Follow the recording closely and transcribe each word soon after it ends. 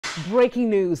Breaking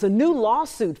news, a new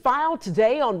lawsuit filed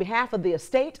today on behalf of the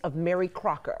estate of Mary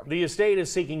Crocker. The estate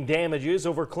is seeking damages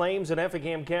over claims an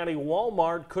Effingham County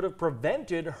Walmart could have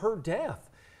prevented her death.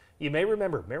 You may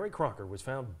remember Mary Crocker was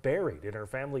found buried in her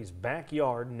family's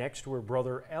backyard next to her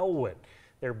brother Elwin.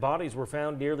 Their bodies were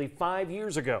found nearly 5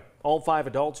 years ago. All 5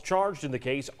 adults charged in the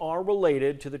case are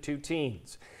related to the 2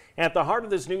 teens. At the heart of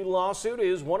this new lawsuit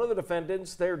is one of the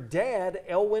defendants, their dad,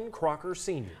 Elwin Crocker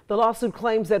Sr. The lawsuit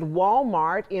claims that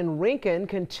Walmart in Rincon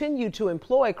continued to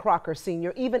employ Crocker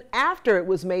Sr. even after it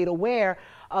was made aware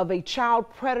of a child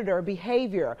predator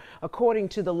behavior. According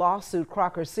to the lawsuit,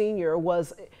 Crocker Sr.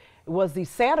 was the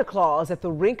Santa Claus at the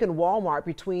Rincon Walmart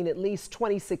between at least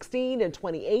 2016 and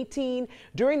 2018.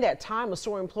 During that time, a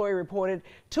store employee reported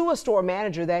to a store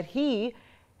manager that he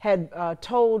had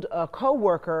told a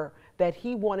co-worker that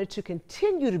he wanted to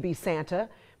continue to be Santa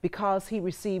because he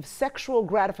received sexual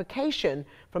gratification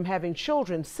from having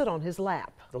children sit on his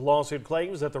lap. The lawsuit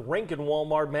claims that the Rincon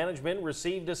Walmart management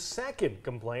received a second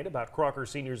complaint about Crocker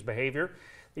Sr.'s behavior.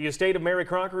 The estate of Mary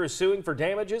Crocker is suing for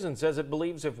damages and says it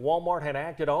believes if Walmart had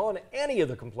acted on any of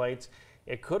the complaints,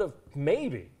 it could have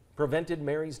maybe prevented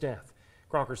Mary's death.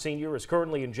 Crocker Sr. is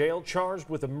currently in jail, charged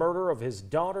with the murder of his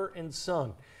daughter and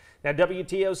son. Now,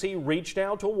 WTOC reached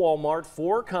out to Walmart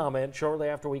for comment shortly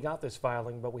after we got this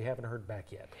filing, but we haven't heard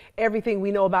back yet. Everything we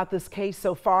know about this case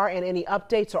so far and any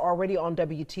updates are already on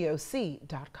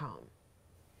WTOC.com.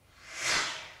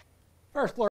 First